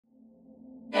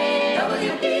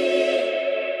Thank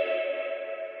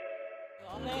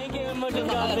you, muchas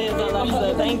gracias,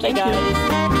 Alexa. Thank you, guys.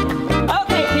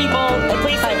 Okay, people,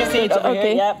 please take a seat over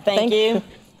here. Yep, thank you.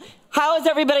 How is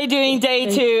everybody doing day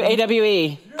 2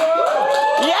 AWE?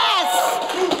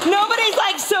 Yes! Nobody's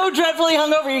like so dreadfully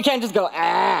hungover you can't just go,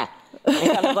 ah.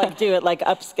 And kind of like do it like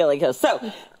upskilling.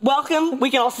 So, welcome. We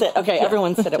can all sit. Okay,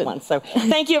 everyone sit at once. So,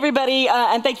 thank you, everybody,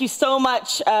 and thank you so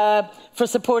much for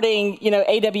supporting,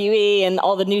 AWE and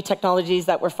all the new technologies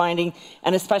that we're finding,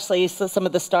 and especially some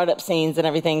of the startup scenes and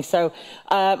everything. So,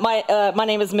 my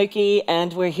name is Muki,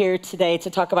 and we're here today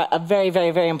to talk about a very, very,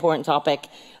 very important topic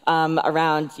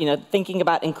around, thinking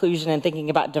about inclusion and thinking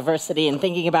about diversity and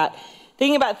thinking about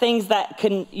things that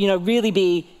can, really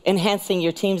be enhancing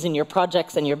your teams and your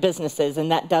projects and your businesses,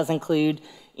 and that does include,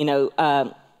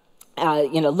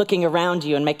 looking around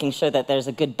you and making sure that there's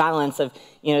a good balance of,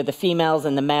 the females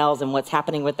and the males and what's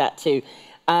happening with that too.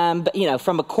 But,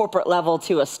 from a corporate level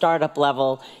to a startup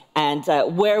level, and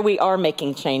where we are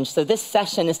making change. So this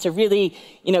session is to really,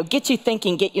 get you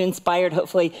thinking, get you inspired,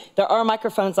 hopefully. There are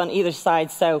microphones on either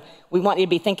side, so we want you to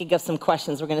be thinking of some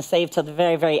questions. We're going to save till the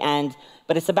very, very end.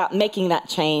 But it's about making that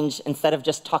change instead of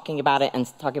just talking about it and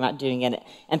talking about doing it.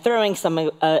 And throwing some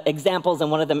examples,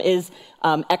 and one of them is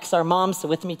XR Moms. So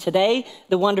with me today,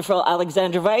 the wonderful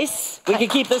Alexandra Weiss. We can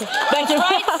keep this. Thank you,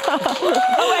 right?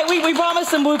 Oh, wait, we promised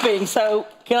some whooping. So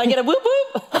can I get a whoop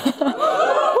whoop?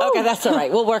 Okay, that's all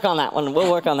right. We'll work on that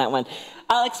one.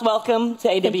 Alex, welcome to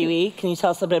AWE. Can you tell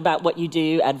us a bit about what you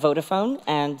do at Vodafone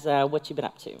and what you've been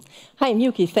up to? Hi,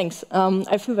 Muki, thanks.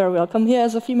 I feel very welcome here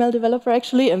as a female developer,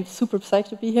 actually. I'm super psyched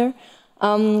to be here.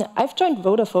 I've joined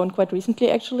Vodafone quite recently,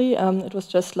 actually. It was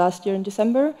just last year in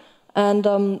December. And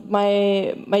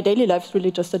my daily life is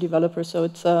really just a developer, so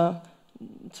it's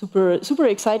super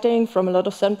exciting from a lot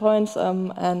of standpoints.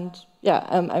 And yeah,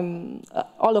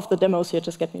 all of the demos here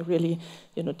just get me really,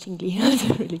 tingly.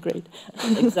 It's really great.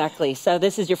 Exactly. So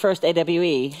this is your first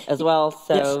AWE as well.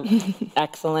 So yes.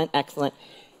 Excellent.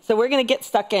 So we're going to get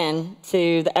stuck in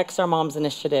to the XR Moms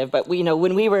initiative. But we've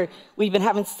been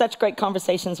having such great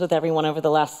conversations with everyone over the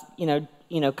last,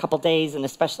 couple days, and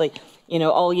especially,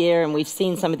 all year. And we've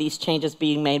seen some of these changes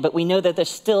being made. But we know that there's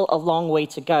still a long way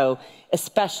to go,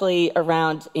 especially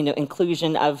around,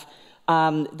 inclusion of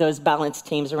those balanced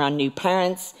teams around new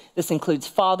parents. This includes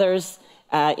fathers.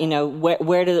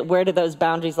 Where do those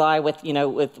boundaries lie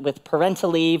with parental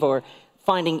leave or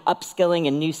finding upskilling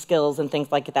and new skills and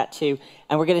things like that too.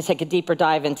 And we're going to take a deeper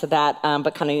dive into that,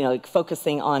 but kind of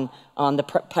focusing on the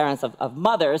parents of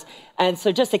mothers. And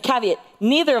so just a caveat: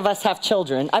 neither of us have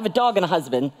children. I have a dog and a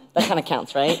husband. That kind of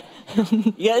counts, right?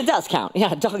 Yeah, it does count.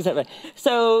 Yeah, dogs are right.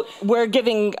 So we're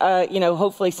giving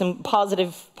hopefully some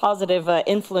positive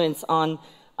influence on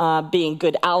being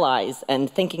good allies and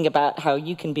thinking about how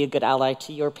you can be a good ally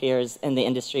to your peers in the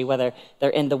industry, whether they're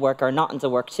in the work or not in the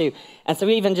work too. And so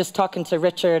even just talking to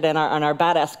Richard and our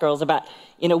badass girls about,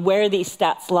 where these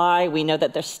stats lie, we know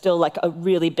that there's still like a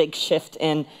really big shift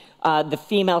in the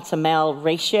female to male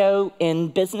ratio in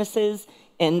businesses,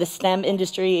 in the STEM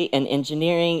industry, in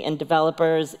engineering and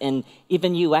developers, in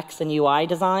even UX and UI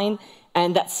design.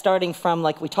 And that's starting from,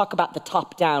 like, we talk about the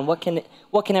top down. What can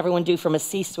everyone do from a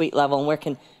C-suite level, and where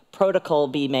can protocol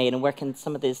be made, and where can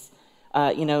some of these,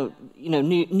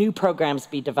 new programs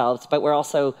be developed? But we're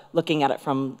also looking at it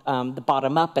from the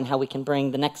bottom up, and how we can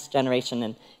bring the next generation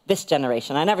and this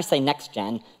generation. I never say next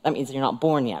gen. That means you're not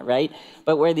born yet, right?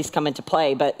 But where these come into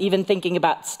play. But even thinking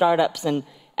about startups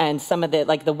and some of the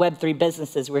Web3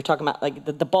 businesses, we were talking about like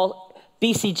the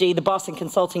BCG, the Boston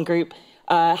Consulting Group.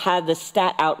 Had the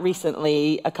stat out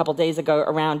recently, a couple days ago,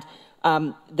 around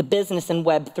the business in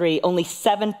Web3. Only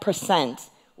 7%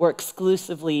 were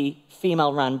exclusively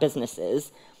female-run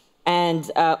businesses, and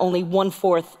only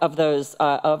 1/4 of those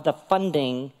of the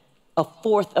funding, a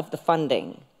fourth of the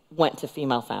funding went to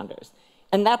female founders,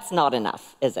 and that's not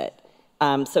enough, is it?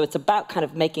 So it's about kind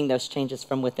of making those changes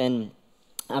from within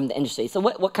the industry. So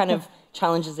what kind of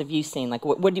challenges have you seen? Like,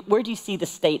 where do you see the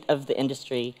state of the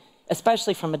industry,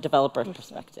 especially from a developer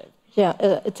perspective? Yeah,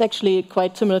 it's actually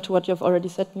quite similar to what you've already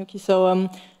said, Muki. So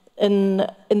in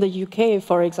the UK,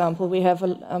 for example, we have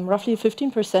roughly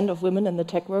 15% of women in the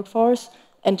tech workforce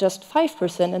and just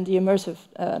 5% in the immersive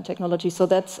technology. So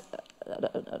that's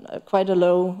quite a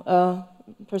low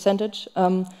percentage.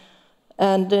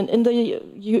 And in the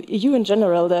EU in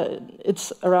general,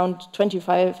 it's around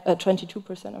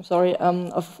 22%, I'm sorry,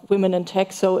 of women in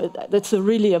tech. So that's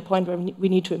really a point where we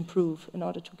need to improve in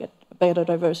order to get better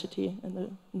diversity in the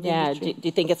industry. Do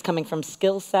you think it's coming from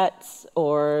skill sets,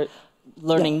 or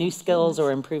learning new skills,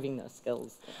 or improving those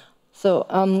skills? So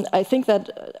I think that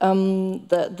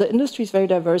the industry is very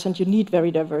diverse, and you need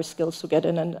very diverse skills to get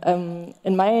in. And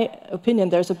in my opinion,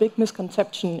 there's a big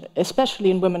misconception, especially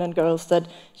in women and girls, that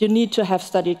you need to have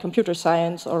studied computer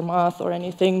science or math or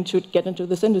anything to get into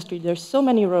this industry. There's so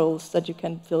many roles that you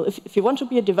can fill. If you want to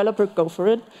be a developer, go for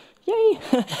it. Yay!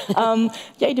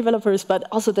 Yay, developers! But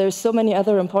also, there's so many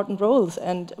other important roles,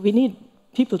 and we need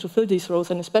people to fill these roles,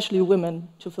 and especially women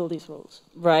to fill these roles.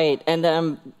 Right,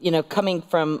 and you know, coming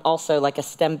from also like a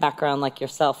STEM background like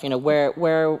yourself, you know, where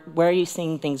are you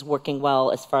seeing things working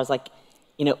well as far as like,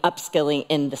 you know, upskilling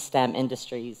in the STEM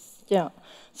industries? Yeah,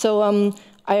 so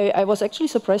I was actually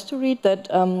surprised to read that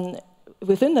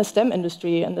within the STEM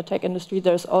industry and the tech industry,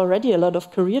 there's already a lot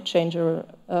of career changer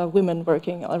women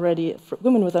working already.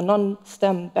 Women with a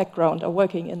non-STEM background are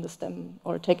working in the STEM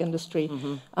or tech industry.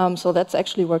 Mm-hmm. So that's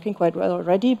actually working quite well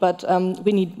already, but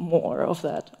we need more of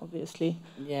that, obviously.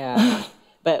 Yeah,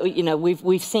 but you know,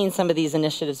 we've seen some of these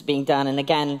initiatives being done, and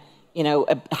again, you know,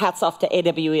 hats off to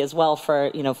AWE as well for,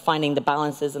 you know, finding the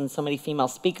balances and so many female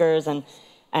speakers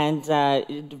and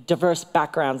diverse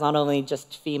backgrounds, not only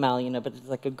just female, you know, but it's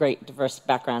like a great diverse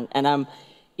background. And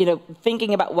you know,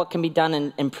 thinking about what can be done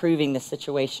in improving the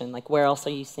situation, like where else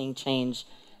are you seeing change?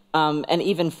 And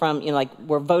even from, you know, like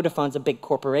where Vodafone's a big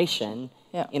corporation,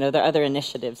 yeah, you know, there are other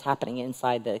initiatives happening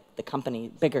inside the company,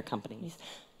 bigger companies.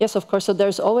 Yes, of course. So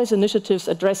there's always initiatives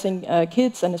addressing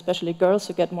kids and especially girls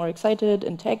to get more excited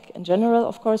in tech in general,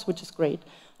 of course, which is great.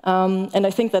 And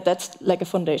I think that that's like a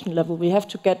foundation level. We have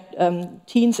to get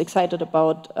teens excited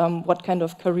about what kind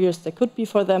of careers there could be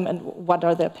for them and what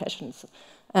are their passions.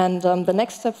 And the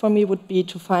next step for me would be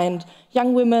to find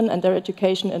young women and their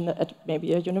education at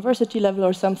maybe a university level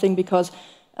or something, because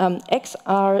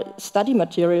XR study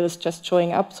material is just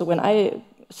showing up. So when I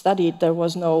studied, there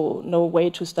was no way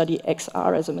to study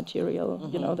XR as a material.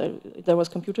 Mm-hmm. You know, there was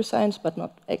computer science, but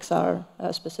not XR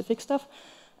specific stuff.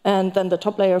 And then the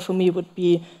top layer for me would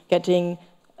be getting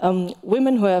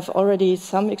women who have already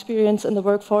some experience in the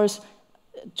workforce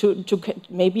to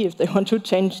maybe, if they want to,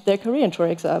 change their career into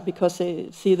XR, because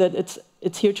they see that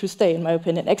it's here to stay, in my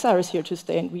opinion. XR is here to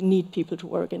stay, and we need people to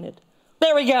work in it.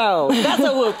 There we go. That's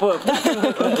a whoop whoop. That's a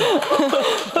whoop whoop.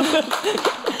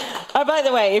 By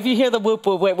the way, if you hear the whoop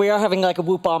whoop, we are having like a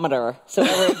whoopometer. So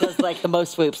whoever does like the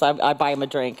most whoops, I buy him a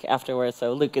drink afterwards.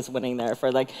 So Luke is winning there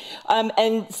for like.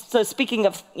 And so speaking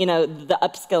of, you know, the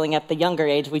upskilling at the younger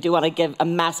age, we do want to give a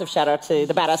massive shout out to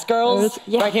the badass girls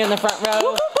right here in the front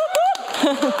row.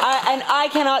 And I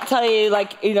cannot tell you,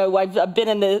 like, you know, I've been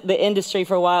in the industry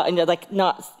for a while, and you're like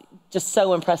not just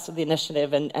so impressed with the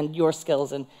initiative and your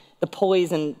skills and the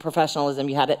poise and professionalism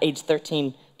you had at age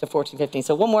 13 to 14, 15.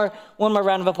 So one more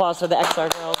round of applause for the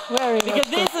XR girls. Because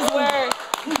this is where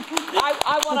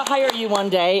I want to hire you one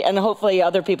day, and hopefully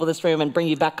other people in this room, and bring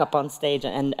you back up on stage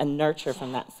and nurture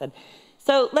from that said.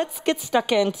 So let's get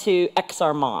stuck into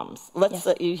XR moms.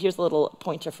 Here's a little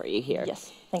pointer for you here.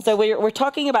 Yes. Thanks. So we're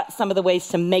talking about some of the ways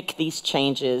to make these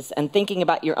changes and thinking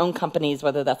about your own companies,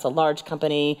 whether that's a large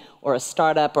company or a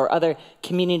startup or other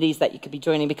communities that you could be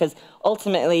joining, because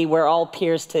ultimately we're all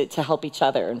peers to help each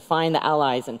other and find the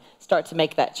allies and start to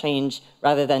make that change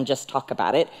rather than just talk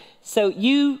about it. So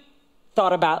you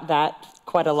thought about that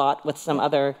quite a lot with some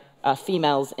other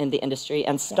females in the industry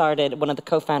and started one of the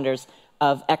co-founders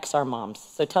of XR Moms.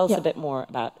 So tell us a bit more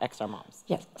about XR Moms.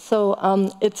 Yes, so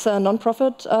it's a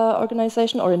non-profit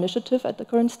organization or initiative at the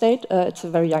current state. It's a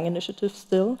very young initiative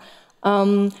still.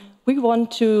 We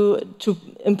want to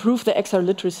improve the XR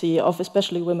literacy of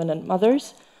especially women and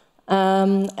mothers.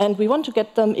 And we want to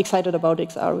get them excited about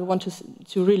XR. We want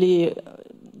we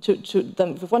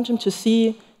want them to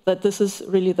see that this is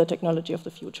really the technology of the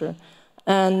future.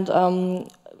 And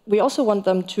we also want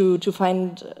them to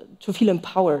feel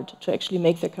empowered to actually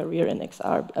make their career in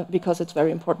XR, because it's very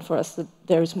important for us that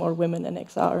there is more women in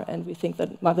XR, and we think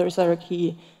that mothers are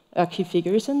key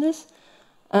figures in this.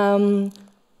 And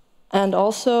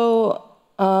also,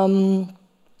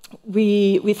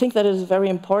 we think that it is very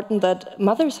important that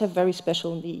mothers have very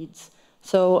special needs.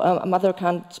 So a mother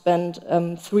can't spend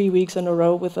 3 weeks in a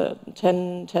row with a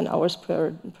 10 hours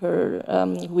per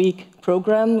week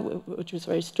program, which is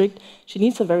very strict. She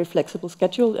needs a very flexible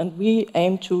schedule, and we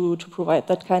aim to provide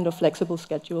that kind of flexible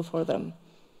schedule for them.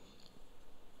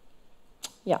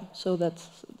 Yeah, so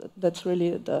that's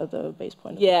really the base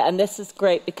point. Yeah, and this is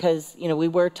great because, you know, we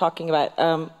were talking about,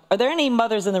 are there any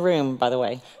mothers in the room, by the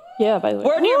way? Yeah, by the way.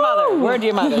 Word to your mother. Word to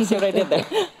your mother. See what I did there?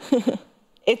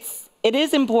 It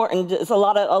is important. It's a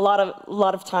lot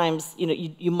of times, you know,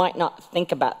 you might not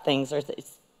think about things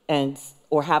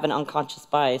or have an unconscious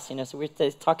bias. You know, so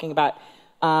we're talking about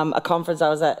a conference I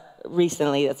was at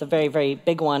recently. It's a very, very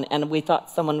big one. And we thought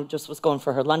someone just was going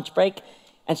for her lunch break.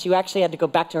 And she actually had to go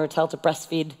back to her hotel to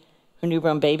breastfeed her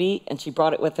newborn baby. And she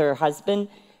brought it with her husband.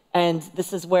 And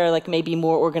this is where like maybe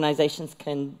more organizations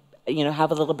can,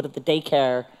 have a little bit of the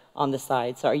daycare on the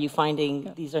side. So are you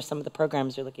finding these are some of the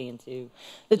programs you're looking into?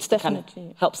 It's definitely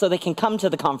kind of help so they can come to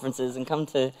the conferences and come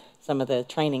to some of the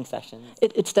training sessions.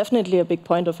 It's definitely a big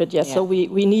point of it, yes. Yeah. So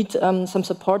we need some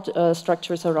support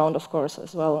structures around, of course,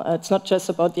 as well. It's not just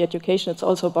about the education, it's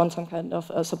also about some kind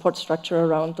of support structure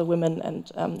around the women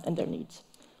and their needs.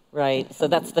 Right, so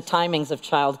that's the timings of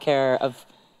childcare, of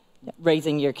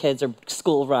raising your kids or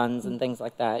school runs and things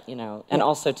like that, and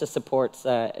also to support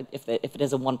if it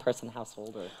is a one-person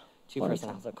household or two-person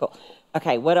household. Cool.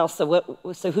 Okay, what else?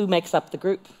 So who makes up the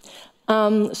group?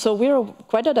 So we're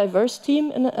quite a diverse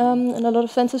team in a lot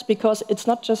of senses because it's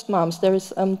not just moms. There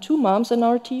is 2 moms in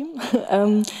our team.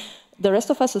 The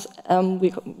rest of us is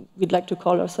we'd like to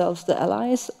call ourselves the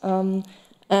allies.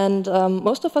 And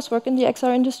most of us work in the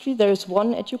XR industry. There is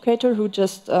one educator who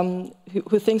just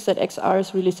who thinks that XR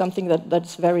is really something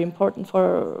that's very important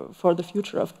for the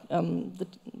future of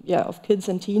of kids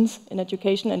and teens in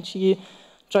education. And she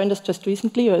joined us just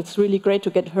recently. It's really great to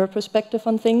get her perspective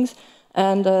on things.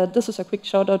 And this is a quick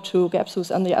shout out to Gabs,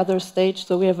 who's on the other stage.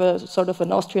 So we have a sort of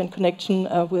an Austrian connection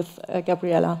with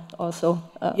Gabriela also.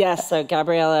 Yes, so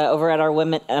Gabriela over at our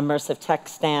Women Immersive Tech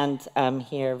stand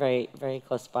here, very, very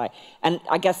close by. And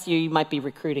I guess you might be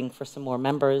recruiting for some more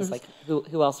members. Like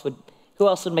who else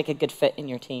would make a good fit in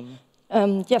your team?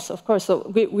 Yes, of course.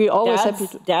 So we always happy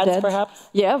to dads perhaps.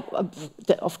 Yeah,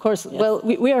 of course. Yes. Well,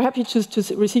 we are happy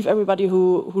to receive everybody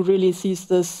who really sees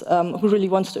this, who really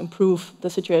wants to improve the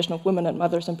situation of women and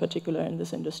mothers in particular in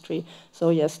this industry. So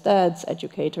yes, dads,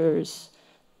 educators,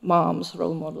 moms,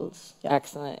 role models. Yeah.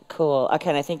 Excellent, cool.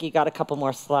 Okay, and I think you got a couple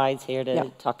more slides here to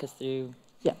talk us through.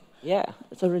 Yeah,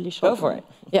 it's a really short. Go for it.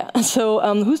 Yeah. So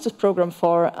who's this program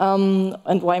for,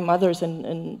 and why mothers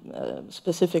in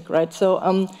specific, right?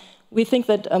 So. We think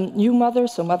that new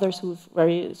mothers, so mothers who have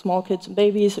very small kids and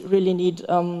babies, really need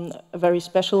a very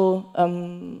special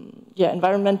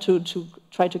environment to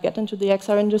try to get into the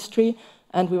XR industry,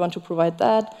 and we want to provide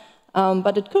that.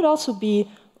 But it could also be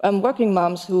working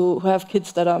moms who have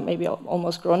kids that are maybe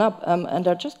almost grown up and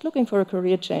are just looking for a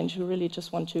career change, who really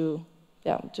just want to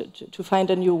find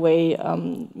a new way,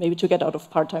 maybe to get out of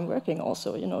part-time working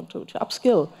also, to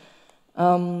upskill.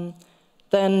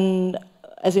 Then,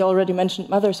 as I already mentioned,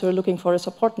 mothers who are looking for a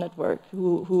support network,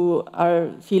 who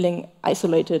are feeling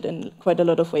isolated in quite a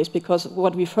lot of ways, because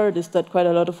what we've heard is that quite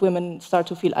a lot of women start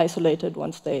to feel isolated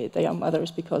once they are mothers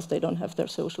because they don't have their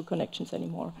social connections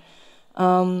anymore.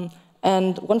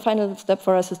 And one final step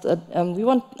for us is that we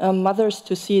want mothers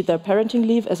to see their parenting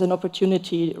leave as an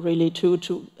opportunity really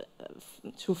to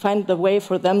find the way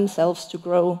for themselves to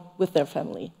grow with their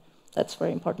family. That's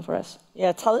very important for us.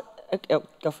 Yeah,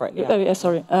 go for it. Yeah. Yeah,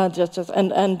 sorry.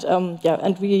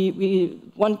 And we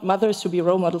want mothers to be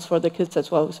role models for their kids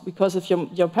as well, because if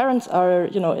your parents are,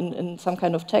 in some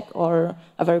kind of tech or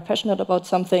are very passionate about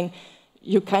something,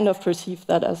 you kind of perceive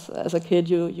that as a kid.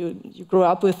 You grow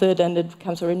up with it, and it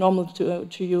becomes very normal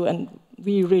to you. And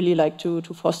we really like to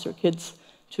foster kids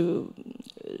to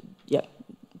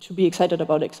be excited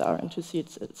about XR and to see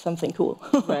it's something cool.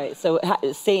 Right. So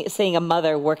seeing a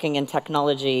mother working in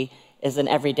technology is an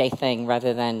everyday thing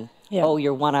rather than,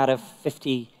 you're 1 out of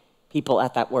 50 people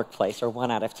at that workplace or 1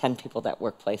 out of 10 people at that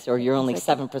workplace, or you're only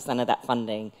 7% of that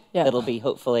funding. That'll be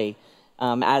hopefully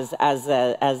as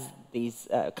these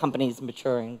companies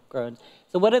mature and grow.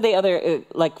 So what are the other,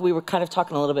 like we were kind of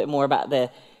talking a little bit more about the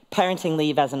parenting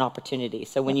leave as an opportunity.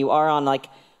 So when you are on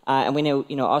and we know,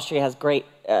 Austria has great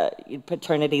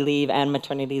paternity leave and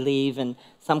maternity leave, and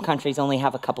some countries only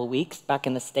have a couple weeks. Back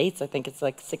in the States, I think it's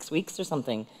like 6 weeks or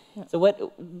something. Yeah. So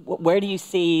where do you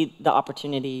see the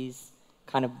opportunities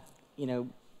kind of,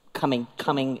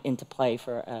 coming into play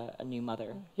for a new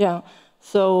mother? Yeah.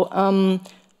 So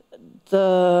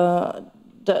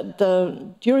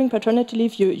during paternity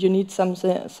leave, you need some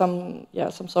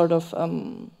sort of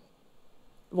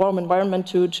warm environment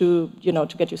to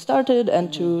get you started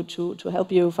and to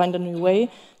help you find a new way.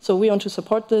 So we want to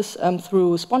support this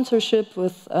through sponsorship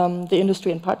with the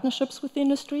industry and partnerships with the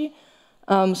industry,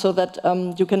 so that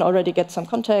you can already get some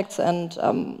contacts and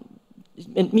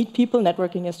meet people.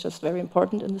 Networking is just very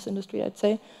important in this industry, I'd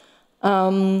say.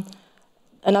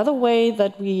 Another way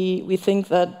that we think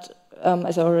that,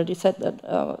 as I already said,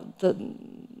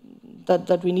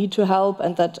 that we need to help,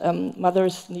 and that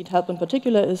mothers need help in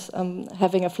particular, is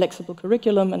having a flexible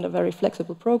curriculum and a very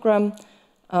flexible program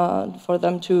for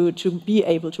them to be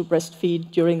able to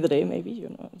breastfeed during the day, maybe.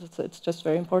 It's just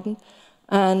very important.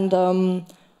 And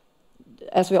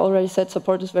as we already said,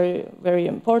 support is very, very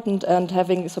important, and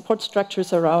having support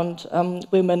structures around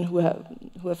women who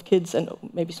have kids, and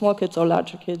maybe small kids or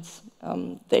larger kids.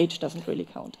 The age doesn't really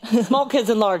count. Small kids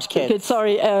and large kids.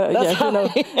 Sorry,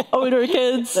 older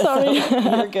kids. Sorry.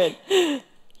 You're good.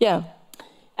 Yeah.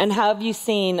 And how have you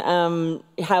seen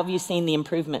the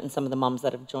improvement in some of the moms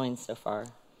that have joined so far?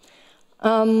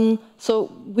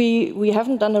 So we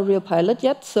haven't done a real pilot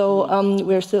yet, so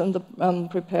we're still in the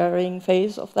preparing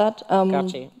phase of that.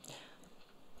 Gotcha.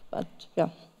 But yeah,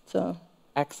 so.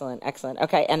 Excellent, excellent.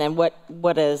 Okay, and then what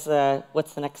are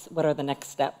the next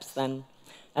steps then,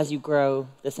 as you grow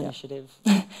this initiative?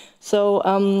 So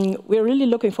we're really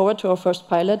looking forward to our first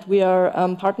pilot. We are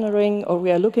partnering, or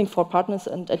we are looking for partners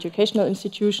and educational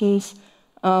institutions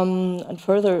and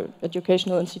further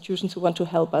educational institutions who want to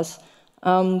help us.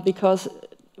 Because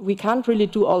we can't really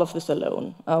do all of this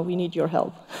alone. We need your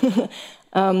help.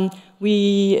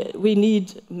 We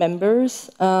need members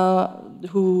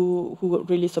who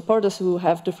really support us, who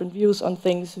have different views on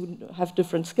things, who have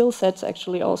different skill sets,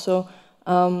 actually, also.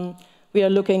 We are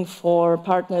looking for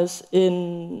partners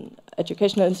in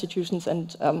educational institutions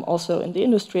and also in the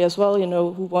industry as well,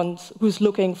 who's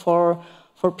looking for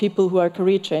people who are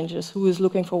career changers, who is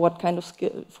looking for what kind of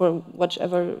skill, for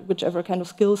whichever kind of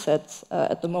skill sets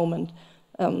at the moment.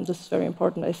 This is very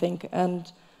important, I think.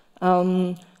 And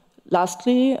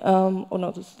lastly,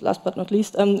 last but not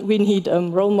least, we need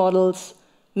role models,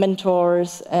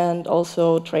 mentors, and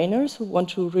also trainers who want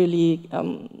to really,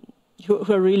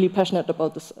 who are really passionate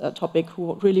about this topic,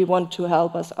 who really want to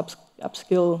help us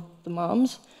upskill the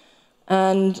moms.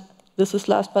 And this is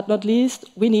last but not least,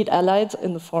 we need allies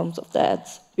in the forms of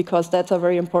dads, because dads are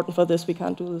very important for this. We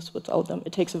can't do this without them.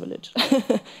 It takes a village.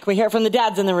 Can we hear from the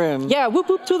dads in the room? Yeah, whoop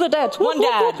whoop to the dads. One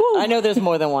dad. Whoop, whoop. I know there's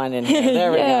more than one in here.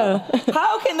 There we go.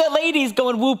 How can the ladies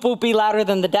going whoop whoop be louder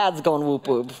than the dads going whoop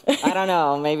whoop? I don't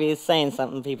know. Maybe it's saying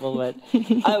something, people. But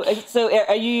so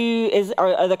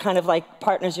are the kind of like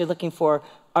partners you're looking for?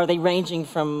 Are they ranging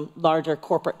from larger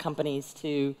corporate companies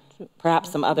to perhaps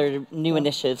some other new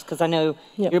initiatives? Because I know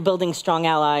you're building strong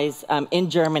allies in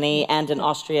Germany and in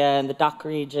Austria and the DACH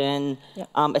region,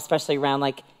 especially around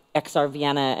like XR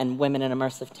Vienna, and women in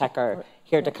immersive tech are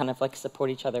here to kind of like support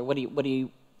each other. What are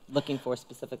you looking for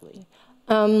specifically?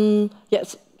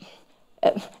 Yes,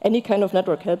 any kind of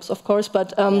network helps, of course.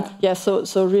 But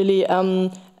so really.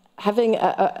 Having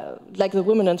like the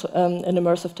women in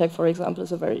immersive tech, for example,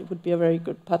 would be a very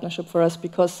good partnership for us,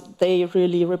 because they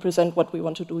really represent what we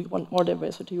want to do. We want more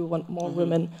diversity, we want more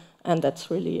women, and that's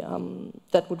really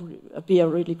that would be a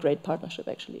really great partnership,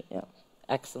 actually. Yeah.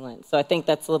 Excellent. So I think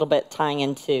that's a little bit tying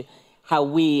into how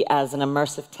we, as an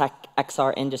immersive tech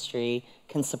XR industry,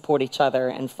 can support each other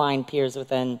and find peers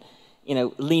within,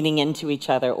 leaning into each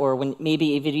other, or when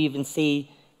maybe if you even see,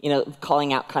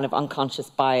 calling out kind of unconscious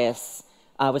bias.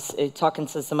 I was talking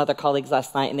to some other colleagues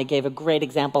last night, and they gave a great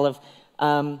example of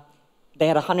they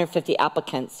had 150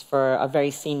 applicants for a very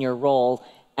senior role,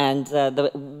 and the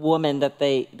woman that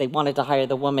they wanted to hire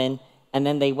the woman, and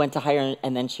then they went to hire her,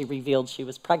 and then she revealed she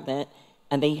was pregnant,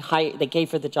 and they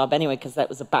gave her the job anyway because that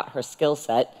was about her skill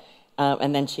set,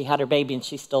 and then she had her baby, and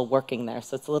she's still working there.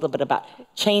 So it's a little bit about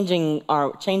changing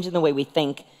the way we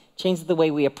think, changing the way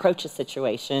we approach a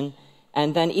situation.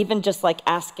 And then even just like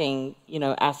asking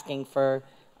for,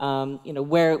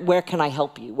 where can I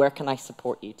help you? Where can I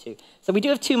support you to? So we do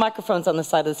have 2 microphones on the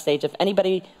side of the stage. If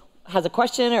anybody has a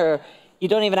question, or you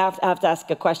don't even have to ask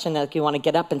a question, like you want to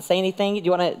get up and say anything. Do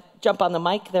you want to jump on the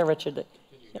mic there, Richard? Can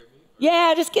you hear me?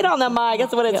 Yeah, just get on the mic.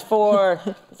 That's what it's for.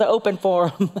 It's an open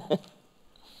forum.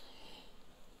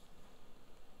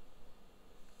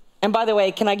 And by the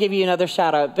way, can I give you another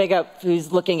shout out? Big up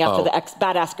who's looking after the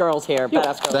badass girls here.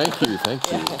 Badass girls. Thank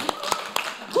you.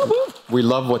 We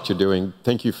love what you're doing.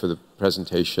 Thank you for the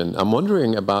presentation. I'm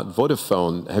wondering about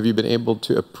Vodafone. Have you been able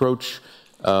to approach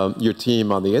your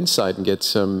team on the inside and get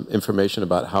some information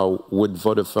about how would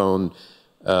Vodafone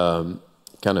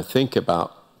kind of think about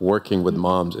working with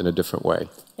moms in a different way?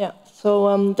 Yeah,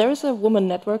 so there is a woman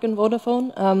network in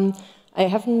Vodafone. I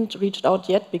haven't reached out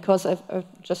yet because I've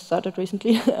just started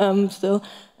recently, I'm still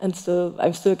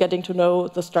getting to know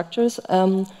the structures.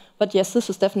 But yes, this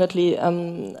is definitely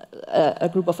a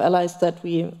group of allies that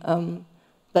we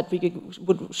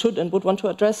should and would want to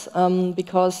address,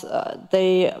 because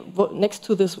next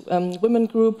to this women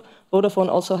group, Vodafone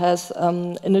also has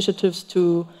initiatives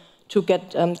to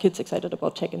get kids excited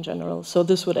about tech in general. So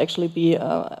this would actually be,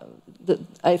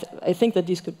 I think that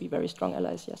these could be very strong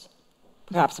allies, yes.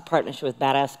 Perhaps a partnership with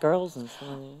badass girls and so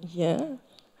on. Yeah.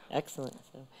 Excellent.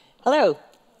 So, hello.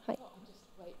 Hi.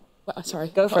 Sorry.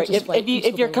 Go for it.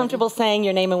 If you're comfortable saying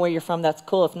your name and where you're from, that's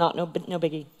cool. If not, no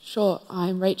biggie. Sure.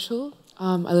 I'm Rachel.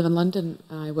 I live in London.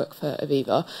 And I work for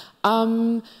Aviva.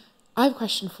 I have a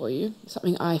question for you.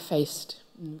 Something I faced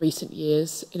in recent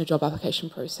years in a job application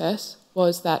process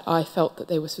was that I felt that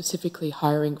they were specifically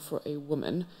hiring for a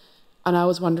woman. And I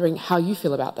was wondering how you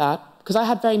feel about that, because I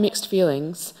had very mixed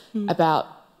feelings about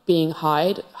being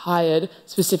hired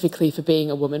specifically for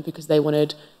being a woman because they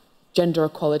wanted gender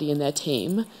equality in their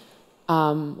team.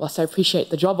 Whilst I appreciate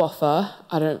the job offer,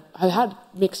 I had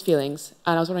mixed feelings,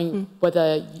 and I was wondering what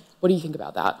do you think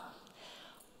about that?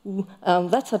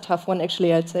 That's a tough one,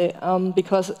 actually, I'd say,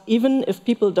 because even if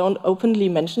people don't openly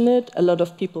mention it, a lot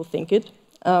of people think it,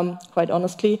 quite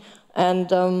honestly.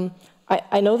 And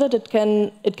I know that it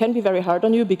can be very hard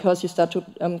on you because you start to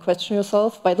question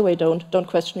yourself. By the way, don't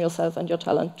question yourself and your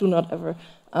talent. Do not ever.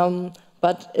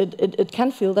 But it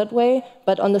can feel that way.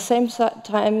 But on the same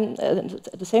time,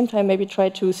 at the same time, maybe try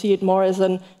to see it more as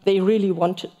they really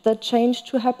want that change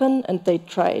to happen, and they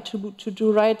try to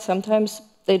do right. Sometimes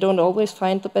they don't always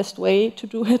find the best way to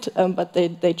do it, but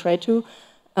they try to.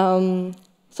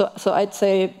 So I'd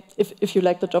say if you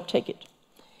like the job, take it.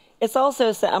 It's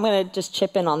also, I'm going to just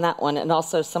chip in on that one, and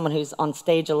also someone who's on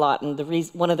stage a lot, and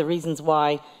one of the reasons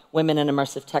why Women in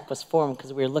Immersive Tech was formed,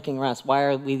 because we were looking around, why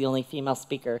are we the only female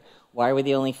speaker? Why are we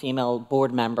the only female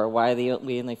board member? Why are we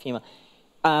the only female?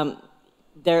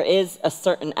 There is a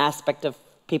certain aspect of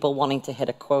people wanting to hit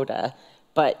a quota,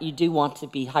 but you do want to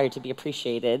be hired to be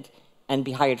appreciated and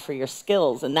be hired for your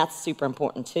skills, and that's super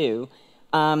important too.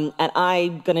 And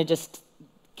I'm going to just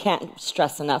can't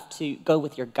stress enough to go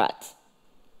with your gut.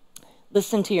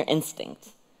 Listen to your instinct.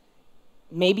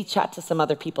 Maybe chat to some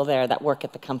other people there that work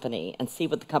at the company and see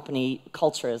what the company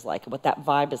culture is like, what that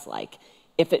vibe is like.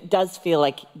 If it does feel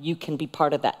like you can be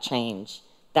part of that change,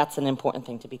 that's an important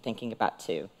thing to be thinking about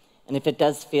too. And if it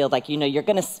does feel like, you're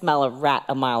going to smell a rat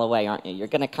a mile away, aren't you? You're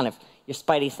going to kind of, your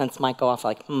spidey sense might go off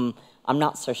like, I'm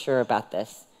not so sure about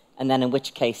this. And then in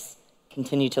which case,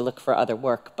 continue to look for other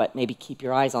work, but maybe keep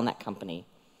your eyes on that company.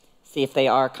 See if they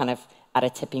are kind of at a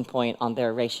tipping point on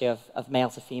their ratio of male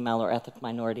to female or ethnic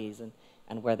minorities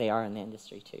and where they are in the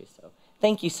industry too. So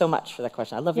thank you so much for that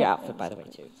question. I love your outfit, by the way,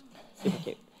 too. Super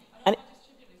cute. And,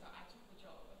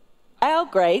 oh,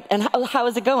 great. And how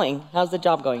is it going? How's the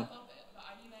job going?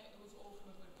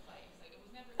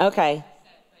 Okay.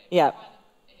 Yeah.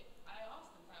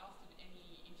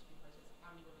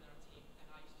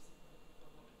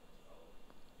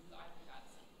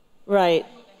 Right.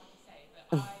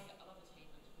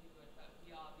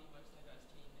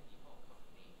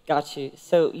 Got you.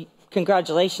 So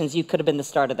congratulations, you could have been the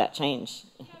start of that change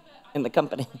in the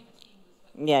company.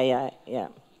 Yeah.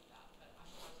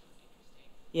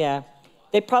 Yeah.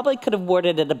 They probably could have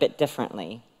worded it a bit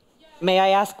differently. May I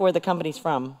ask where the company's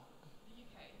from?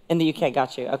 In the UK,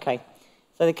 got you. Okay.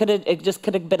 So it just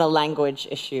could have been a language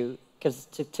issue, because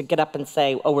to get up and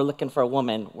say, oh, we're looking for a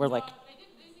woman, we're like,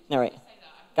 all right.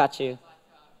 Got you.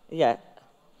 Yeah.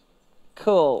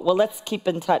 Cool. Well, let's keep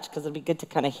in touch, because it'd be good to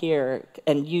kind of hear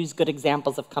and use good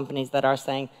examples of companies that are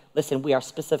saying, listen, we are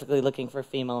specifically looking for a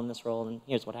female in this role, and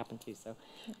here's what happened too. So,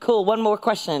 cool. One more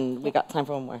question. We got time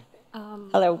for one more.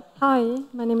 Hello. Hi,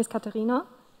 my name is Katarina,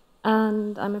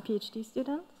 and I'm a PhD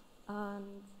student. And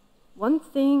one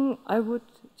thing I would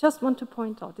just want to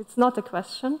point out, it's not a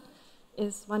question,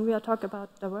 is when we are talking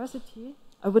about diversity,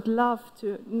 I would love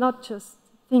to not just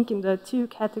think in the two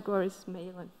categories,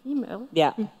 male and female.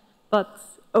 Yeah. But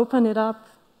open it up,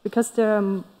 because there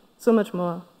are so much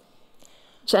more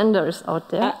genders out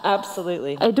there.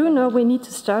 Absolutely. I do know we need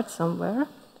to start somewhere,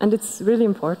 and it's really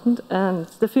important. And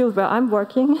the field where I'm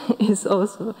working is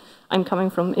also, I'm coming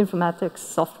from informatics,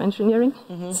 software engineering,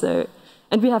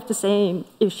 and we have the same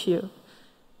issue.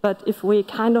 But if we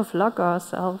kind of lock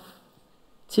ourselves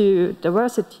to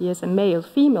diversity as a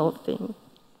male-female thing,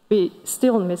 we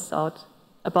still miss out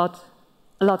about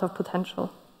a lot of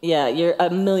potential. Yeah, you're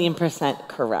 1,000,000%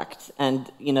 correct.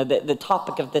 And, the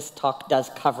topic of this talk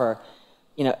does cover,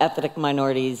 ethnic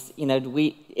minorities.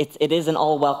 It is an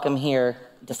all welcome here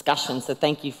discussion. So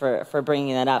thank you for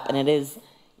bringing that up. And it is,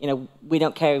 we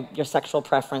don't care your sexual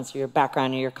preference, your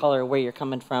background, or your color, where you're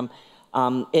coming from.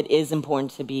 It is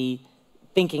important to be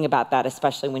thinking about that,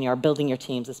 especially when you are building your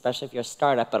teams, especially if you're a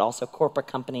startup, but also corporate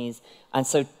companies. And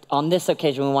so on this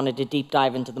occasion, we wanted to deep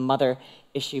dive into the mother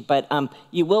issue. But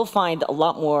you will find a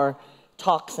lot more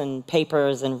talks and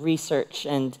papers and research,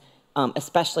 and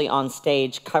especially on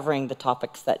stage, covering the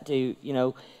topics that do,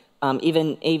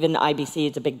 even IBC,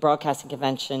 it's a big broadcasting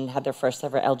convention, had their first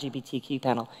ever LGBTQ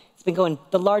panel. It's been going,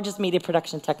 the largest media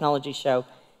production technology show,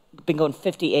 been going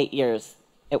 58 years.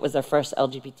 It was their first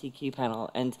LGBTQ panel.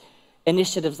 And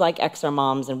initiatives like XR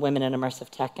Moms and Women in Immersive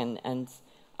Tech and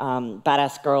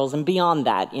Badass Girls and beyond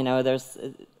that, you know,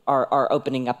 are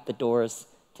opening up the doors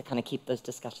to kind of keep those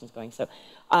discussions going. So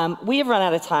we have run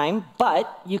out of time,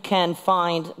 but you can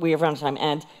find, we have run out of time,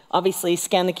 and obviously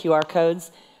scan the QR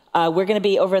codes. We're going to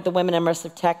be over at the Women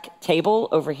Immersive Tech table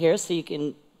over here, so you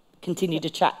can continue to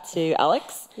chat to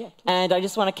Alex. Yeah, and I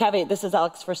just want to caveat, this is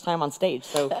Alex's first time on stage,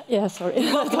 so... yeah, sorry.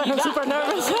 I'm super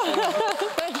nervous.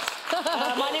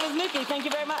 My name is Muki. Thank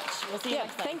you very much. We'll see you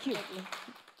next time. Thank you.